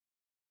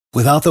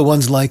Without the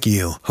ones like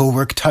you, who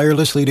work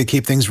tirelessly to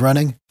keep things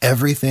running,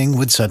 everything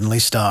would suddenly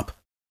stop.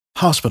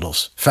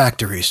 Hospitals,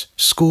 factories,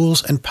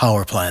 schools, and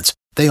power plants,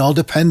 they all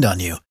depend on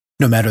you.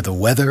 No matter the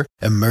weather,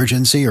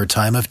 emergency, or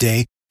time of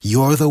day,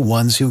 you're the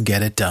ones who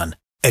get it done.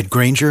 At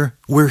Grainger,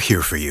 we're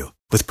here for you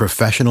with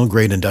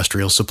professional-grade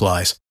industrial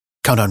supplies.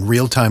 Count on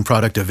real-time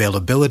product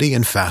availability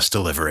and fast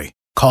delivery.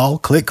 Call,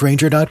 click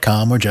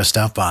Grainger.com, or just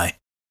stop by.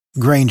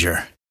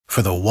 Grainger,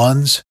 for the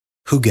ones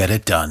who get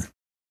it done.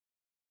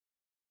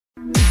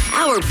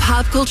 Our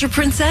pop culture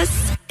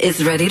princess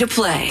is ready to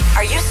play.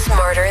 Are you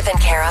smarter than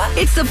Kara?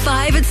 It's the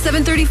 5 at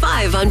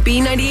 7:35 on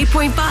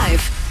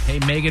B98.5. Hey,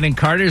 Megan in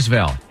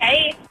Cartersville.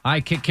 Hey.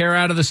 Hi, kick Kara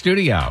out of the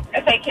studio.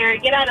 Okay, Kara,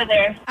 get out of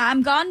there.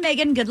 I'm gone,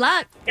 Megan. Good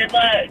luck. Good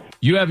luck.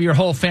 You have your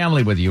whole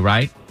family with you,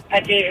 right? I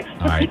do.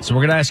 All right, so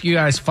we're going to ask you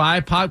guys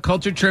 5 pop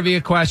culture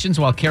trivia questions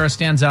while Kara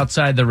stands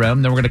outside the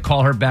room. Then we're going to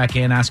call her back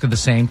in, ask her the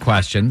same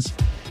questions.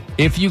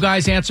 If you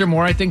guys answer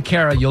more right than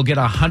Kara, you'll get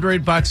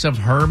 $100 of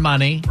her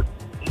money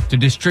to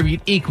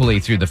distribute equally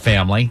through the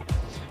family.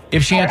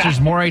 If she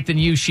answers more right than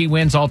you, she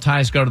wins. All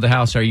ties go to the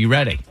house. Are you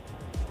ready?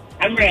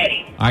 I'm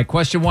ready. All right,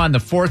 question 1. The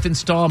 4th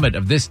installment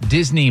of this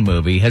Disney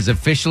movie has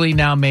officially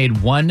now made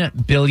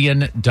 $1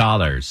 billion.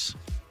 4th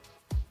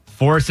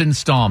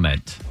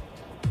installment.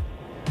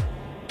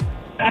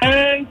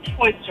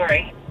 Toy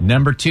Story.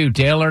 Number 2,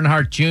 Dale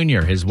Earnhardt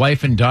Jr., his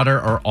wife and daughter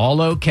are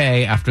all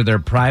okay after their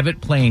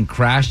private plane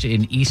crashed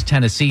in East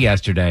Tennessee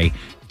yesterday.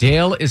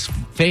 Dale is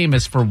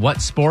famous for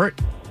what sport?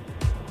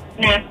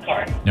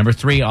 NASCAR. Number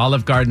 3,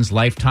 Olive Garden's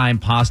Lifetime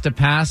Pasta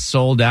Pass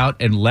sold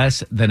out in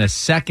less than a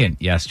second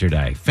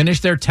yesterday. Finish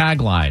their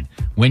tagline.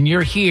 When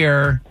you're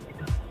here...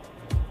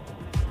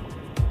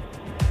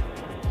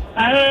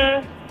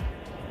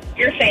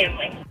 Your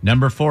family.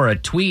 Number 4, a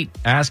tweet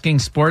asking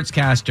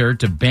sportscaster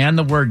to ban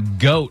the word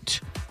GOAT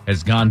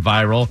has gone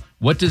viral.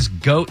 What does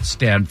GOAT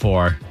stand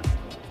for?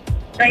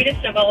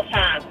 Greatest of all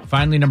time.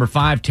 Finally, number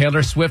 5,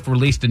 Taylor Swift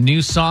released a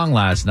new song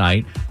last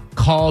night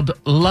called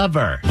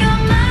Lover.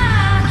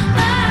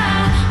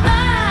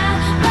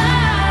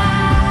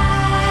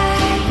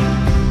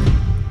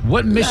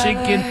 What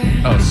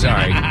Michigan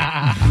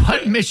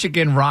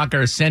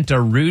rocker sent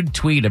a rude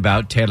tweet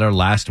about Taylor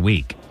last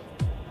week?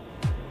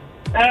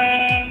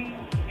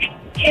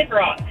 Kid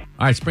Rock.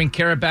 All right, let's bring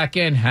Kara back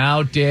in.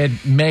 How did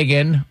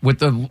Megan with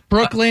the...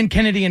 Brooklyn,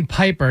 Kennedy, and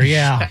Piper,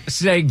 yeah.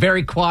 Staying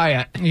very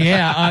quiet.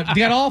 Yeah,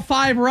 they got all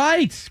 5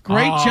 right.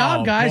 Great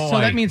job, guys. Boy. So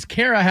that means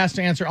Kara has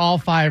to answer all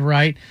 5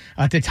 right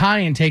to tie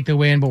and take the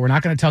win, but we're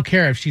not going to tell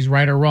Kara if she's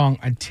right or wrong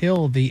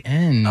until the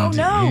end. Oh,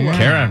 no. Yeah.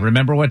 Kara,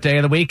 remember what day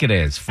of the week it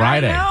is.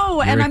 Friday. I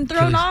know, and I'm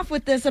thrown off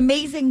with this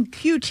amazing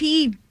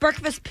QT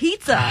breakfast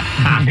pizza.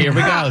 Here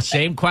we go.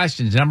 Same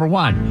questions. Number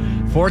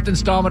 1, 4th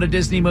installment of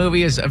Disney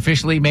movie has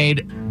officially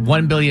made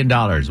 $1 billion.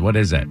 What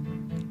is it?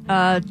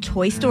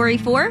 Toy Story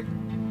 4.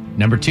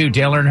 Number 2,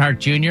 Dale Earnhardt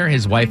Jr.,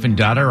 his wife and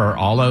daughter are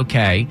all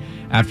okay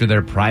after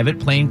their private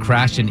plane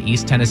crashed in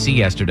East Tennessee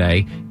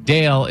yesterday.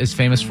 Dale is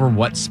famous for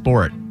what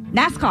sport?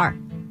 NASCAR.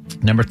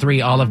 Number 3,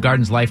 Olive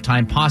Garden's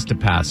Lifetime Pasta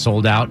Pass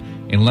sold out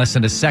in less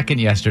than a second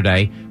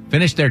yesterday.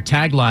 Finished their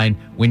tagline,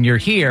 when you're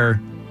here...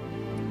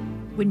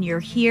 When you're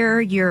here,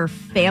 your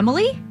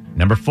family?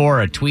 Number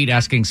 4, a tweet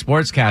asking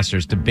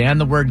sportscasters to ban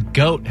the word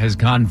GOAT has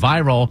gone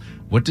viral.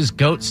 What does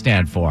GOAT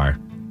stand for?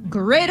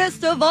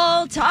 Greatest of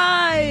all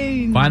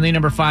time. Finally,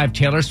 number 5,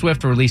 Taylor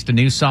Swift released a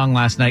new song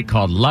last night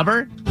called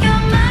Lover.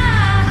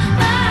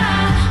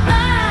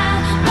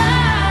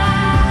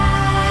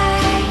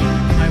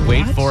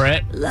 Wait for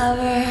it.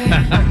 Lover.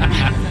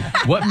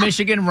 What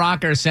Michigan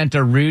rocker sent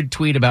a rude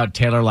tweet about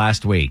Taylor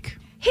last week?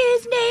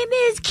 His name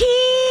is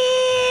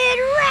Kid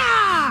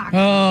Rock.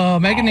 Oh,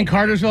 Megan in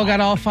Cartersville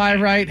got all 5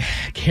 right.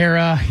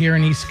 Kara here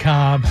in East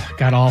Cobb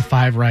got all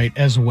 5 right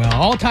as well.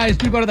 All ties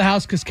do go to the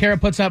house because Kara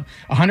puts up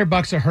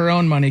 $100 of her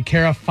own money.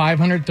 Kara,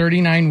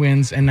 539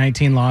 wins and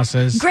 19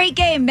 losses. Great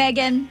game,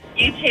 Megan.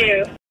 You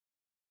too.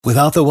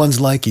 Without the ones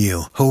like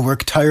you, who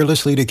work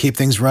tirelessly to keep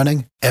things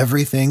running,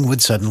 everything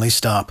would suddenly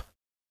stop.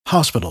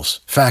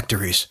 Hospitals,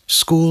 factories,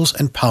 schools,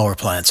 and power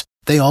plants,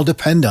 they all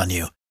depend on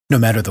you. No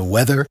matter the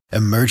weather,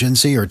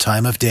 emergency, or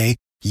time of day,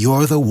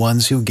 you're the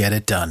ones who get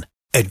it done.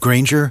 At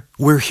Grainger,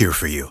 we're here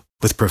for you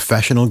with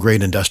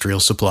professional-grade industrial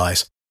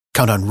supplies.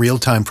 Count on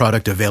real-time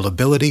product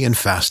availability and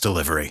fast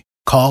delivery.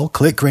 Call,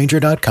 click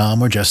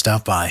Grainger.com, or just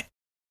stop by.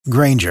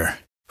 Grainger,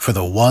 for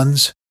the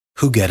ones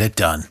who get it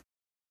done.